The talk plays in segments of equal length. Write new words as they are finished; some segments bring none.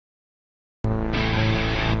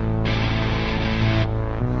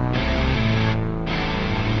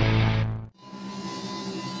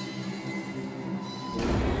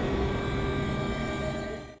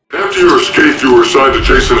escaped, you were assigned to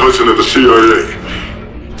Jason Hudson at the CIA.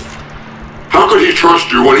 How could he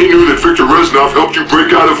trust you when he knew that Victor Reznov helped you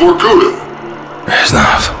break out of Vorkuta?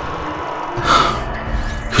 Reznov?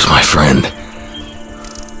 He was my friend.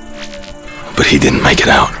 But he didn't make it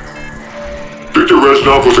out. Victor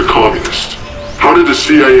Reznov was a communist. How did the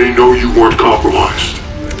CIA know you weren't compromised?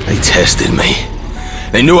 They tested me.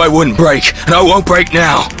 They knew I wouldn't break, and I won't break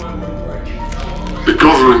now. The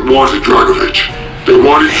government wanted Dragovich. They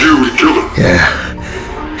wanted you to kill him. Yeah.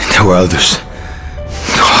 And there were others.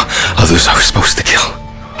 Others I was supposed to kill.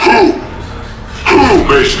 Who? Who,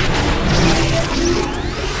 Mason?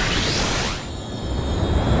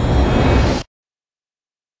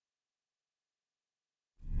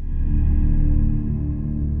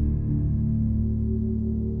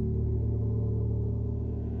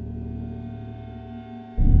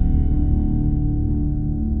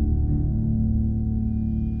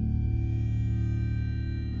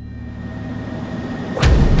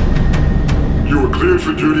 You were cleared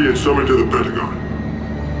for duty and summoned to the Pentagon.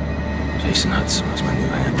 Jason Hudson was my new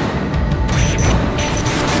handler.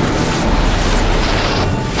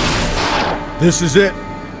 This is it.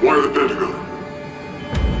 Why the Pentagon?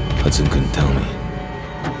 Hudson couldn't tell me.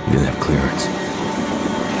 He didn't have clearance.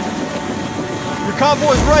 Your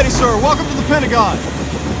convoy's ready, sir. Welcome to the Pentagon.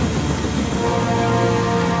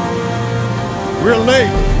 We're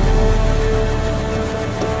late.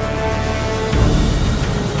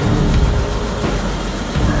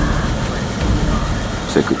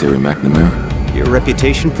 Secretary McNamara? Your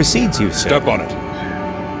reputation precedes you, sir. Step on it.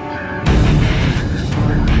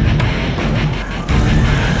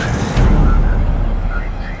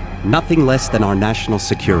 Nothing less than our national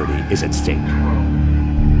security is at stake.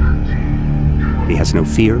 He has no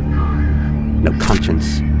fear, no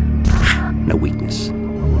conscience, no weakness.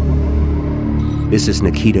 This is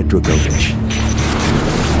Nikita Dragovich.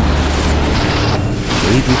 I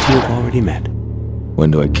believe you two have already met.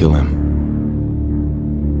 When do I kill him?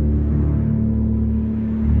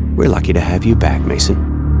 We're lucky to have you back, Mason.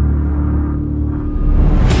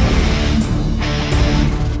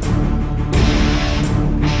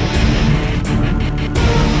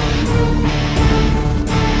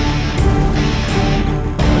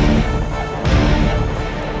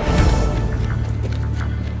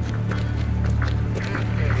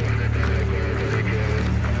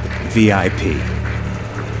 VIP.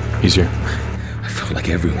 He's here. I felt like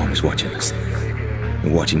everyone was watching us.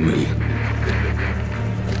 And watching me.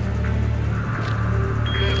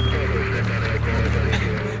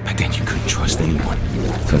 Back then you couldn't trust anyone.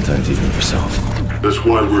 Sometimes even yourself. That's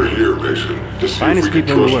why we're here, Mason. To see Finest if we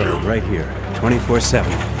people can in the trust world, you. right here.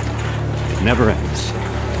 24/7. It never ends.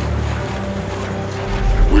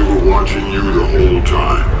 We were watching you the whole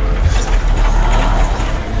time.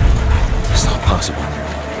 It's not possible.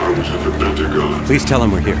 I was at the Pentagon. Please tell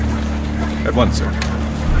him we're here. At once, sir.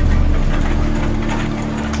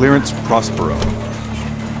 Clearance Prospero.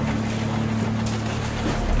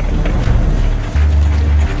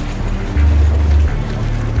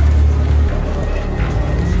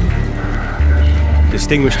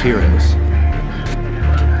 Distinguished heroes.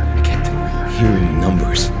 I kept hearing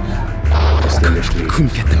numbers. Distinguished I leaders.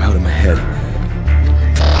 couldn't get them out of my head.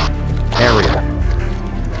 Area.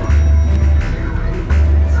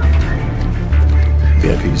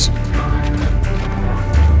 VIPs.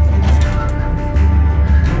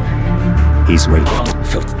 He's waiting. I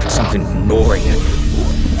felt something gnawing at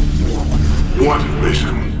me. What,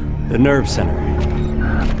 Mason? The nerve center.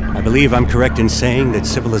 I believe I'm correct in saying that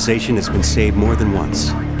civilization has been saved more than once.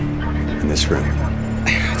 In this room.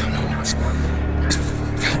 I don't know. It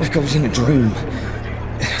felt like I was in a dream.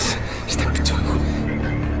 Step 2.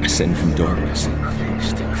 Ascend from darkness.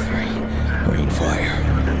 Step 3. Rain fire.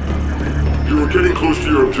 You were getting close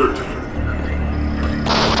to your objective.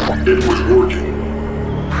 It was working.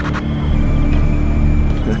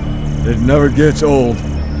 It never gets old.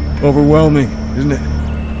 Overwhelming, isn't it?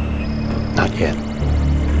 Not yet.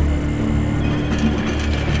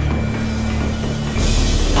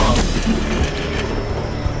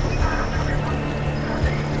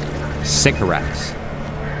 Sycorax.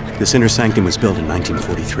 This inner sanctum was built in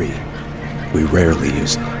 1943. We rarely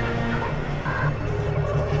use it.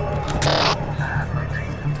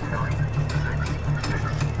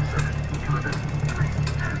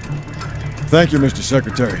 Thank you, Mr.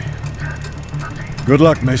 Secretary. Good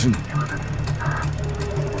luck, Mason.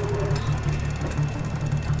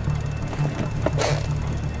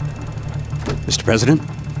 Mr. President?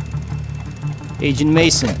 Agent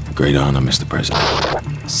Mason, Great honor, Mr. President.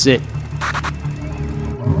 sit.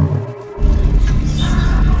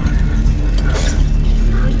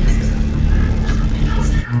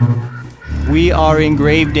 We are in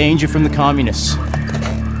grave danger from the communists.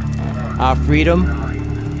 Our freedom,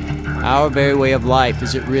 our very way of life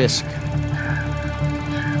is at risk.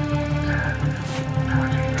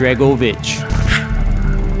 Dragovich.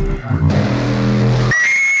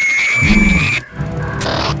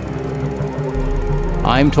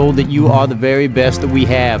 I'm told that you are the very best that we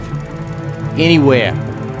have. Anywhere.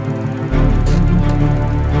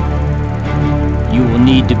 You will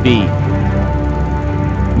need to be.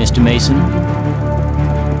 Mr. Mason,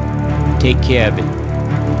 take care of it.